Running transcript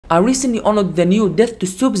I recently unlocked the new Death to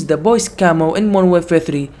Soups the Boys Camo in Modern Warfare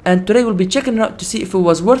 3, and today we'll be checking it out to see if it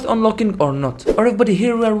was worth unlocking or not. Alright buddy,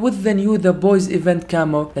 here we are with the new The Boys event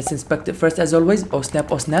camo. Let's inspect it first as always. Oh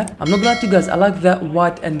snap, oh snap. I'm not gonna lie to you guys, I like that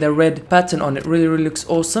white and the red pattern on it. Really looks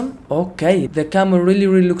awesome. Okay, the camo really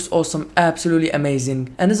looks awesome. Absolutely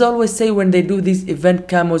amazing. And as I always say, when they do these event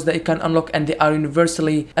camos that you can unlock and they are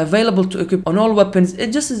universally available to equip on all weapons,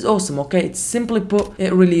 it just is awesome. Okay, it's simply put,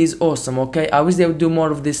 it really is awesome. Okay, I wish they would do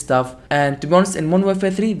more of this stuff, and to be honest, in Modern Warfare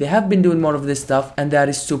 3 they have been doing more of this stuff, and that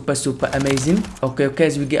is super amazing. Okay,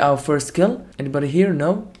 as we get our first kill. Anybody here?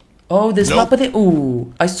 No. Oh, there's map there.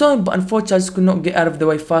 Ooh, I saw him, but unfortunately I just could not get out of the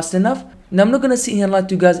way fast enough. Now I'm not gonna sit here and lie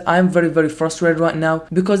to you guys, I am very frustrated right now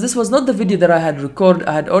because this was not the video that I had recorded.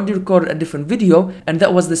 I had already recorded a different video, and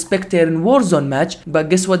that was the Spectator in Warzone match, but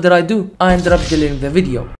guess what did I do? I ended up deleting the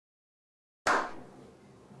video.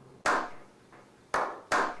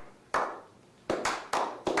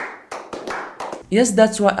 Yes,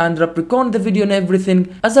 that's why I ended up recording the video and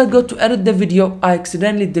everything. As I go to edit the video, I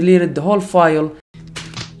accidentally deleted the whole file.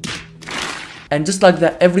 And just like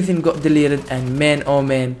that, everything got deleted, and man, oh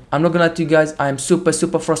man, I'm not gonna lie to you guys, I am super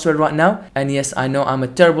frustrated right now. And yes, I know I'm a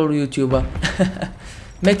terrible YouTuber.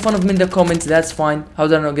 Make fun of me in the comments, that's fine. How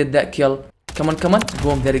did I not get that kill? Come on,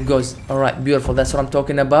 boom, there it goes. Alright, beautiful, that's what I'm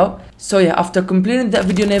talking about. So yeah, after completing that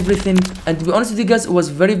video and everything, and to be honest with you guys, it was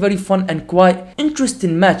very fun and quite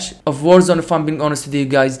interesting match of Warzone, if I'm being honest with you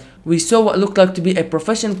guys. We saw what looked like to be a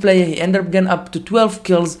professional player. He ended up getting up to 12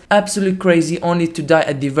 kills, absolutely crazy, only to die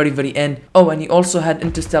at the very end. Oh, and he also had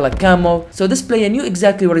interstellar camo. So this player knew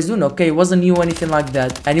exactly what he's doing. Okay, he wasn't new or anything like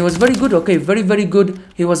that, and he was very good. Okay, very good.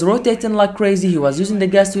 He was rotating like crazy. He was using the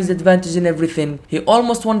gas to his advantage and everything. He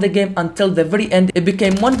almost won the game until the very end. It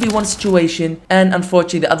became 1v1 situation, and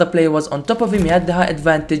unfortunately the other player was on top of him. He had the high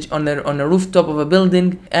advantage on a rooftop of a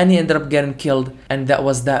building, and he ended up getting killed, and that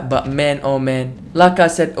was that. But man, oh man, like I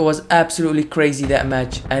said, it was absolutely crazy that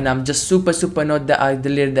match, and I'm just super annoyed that I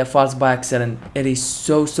deleted the files by accident. It is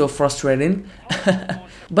so frustrating.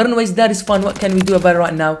 But anyways, that is fun. What can we do about it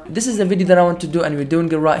right now? This is a video that I want to do, and we're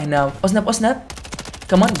doing it right now. Oh snap.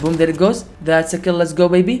 Come on, boom, there it goes. That's a kill, let's go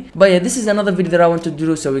baby. But yeah, this is another video that I want to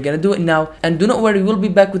do, so we're gonna do it now. And do not worry, we'll be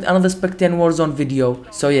back with another Spectator Warzone video.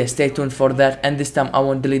 So yeah, stay tuned for that, and this time I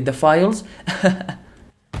won't delete the files.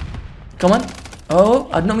 Come on. Oh,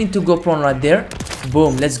 I don't mean to go prone right there.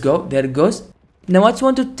 Boom, let's go, there it goes. Now I just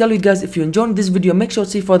want to tell you guys, if you enjoyed this video, make sure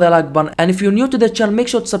to see for the like button, and if you're new to the channel, make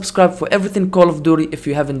sure to subscribe for everything Call of Duty if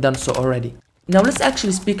you haven't done so already. Now let's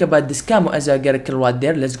actually speak about this camo as I get a kill right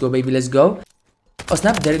there. Let's go baby, let's go. Oh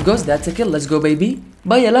snap, there it goes, that's a kill, let's go baby.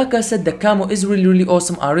 But yeah, like I said, the camo is really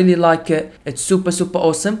awesome. I really like it. It's super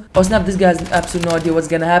awesome. Oh snap, this guy has absolutely no idea what's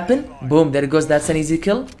gonna happen. Boom, there it goes, that's an easy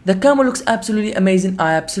kill. The camo looks absolutely amazing.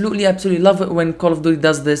 I absolutely love it when Call of Duty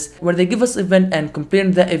does this, where they give us an event and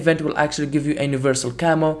completing that event will actually give you a universal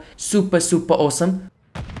camo. Super awesome.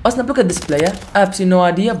 Oh snap, look at this player, absolutely no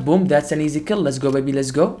idea. Boom, that's an easy kill, let's go baby, let's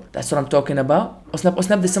go. That's what I'm talking about. Oh snap,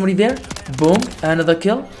 there's somebody there. Boom, another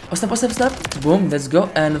kill. Oh snap. Boom, let's go,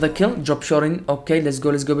 another kill. Drop shot in. Okay, let's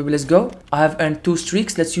go baby, let's go. I have earned 2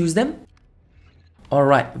 streaks, let's use them.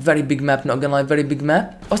 Alright, very big map, not gonna lie, very big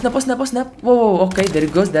map. Oh snap. Whoa, okay, there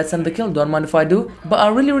it goes, that's another kill, don't mind if I do. But I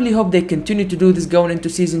really hope they continue to do this going into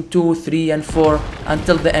season 2, 3 and 4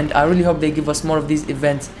 until the end. I really hope they give us more of these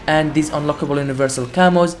events and these unlockable universal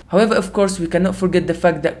camos. However, of course, we cannot forget the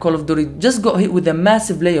fact that Call of Duty just got hit with a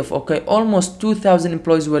massive layoff. Okay, almost 2,000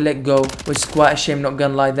 employees were let go, which is quite a shame, not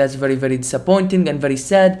gonna lie. That's very disappointing and very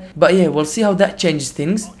sad. But yeah, we'll see how that changes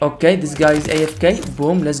things. Okay, this guy is AFK,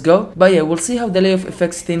 boom, let's go. But yeah, we'll see how the layoff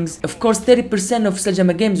affects things. Of course, 30% of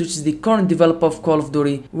Sledgehammer Games, which is the current developer of Call of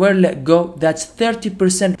Duty, were let go. That's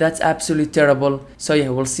 30%. That's absolutely terrible. So yeah,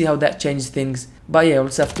 we'll see how that changes things. But yeah, we'll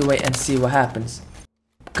just have to wait and see what happens.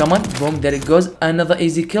 Come on, boom, there it goes. Another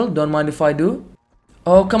easy kill, don't mind if I do.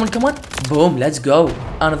 Oh, come on. Boom, let's go.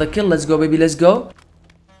 Another kill, let's go baby, let's go.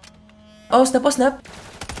 Oh snap.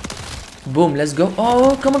 Boom, let's go.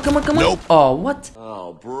 Oh, come on. Nope. Oh, what?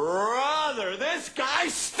 Oh, brother, this guy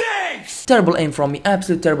stinks! Terrible aim from me,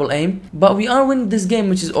 absolute terrible aim. But we are winning this game,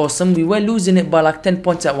 which is awesome. We were losing it by like 10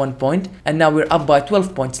 points at one point, and now we're up by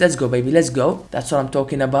 12 points. Let's go baby, let's go. That's what I'm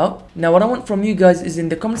talking about. Now what I want from you guys is in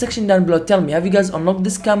the comment section down below, tell me, have you guys unlocked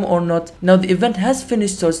this camo or not? Now the event has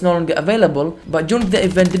finished, so it's no longer available, but during the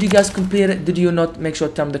event, did you guys complete it? Did you not? Make sure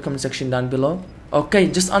to tell me in the comment section down below. Okay,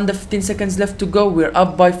 just under 15 seconds left to go. We're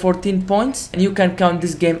up by 14 points and you can count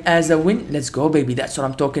this game as a win. Let's go, baby. That's what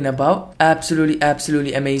I'm talking about.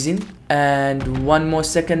 Absolutely amazing. And one more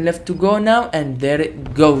second left to go now, and there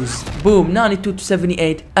it goes. Boom, 92 to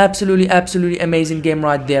 78. Absolutely amazing game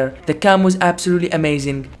right there. The camo is absolutely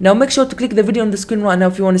amazing. Now make sure to click the video on the screen right now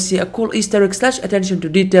if you want to see a cool Easter egg / attention to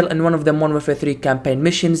detail in one of the Modern Warfare 3 campaign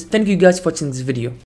missions. Thank you guys for watching this video.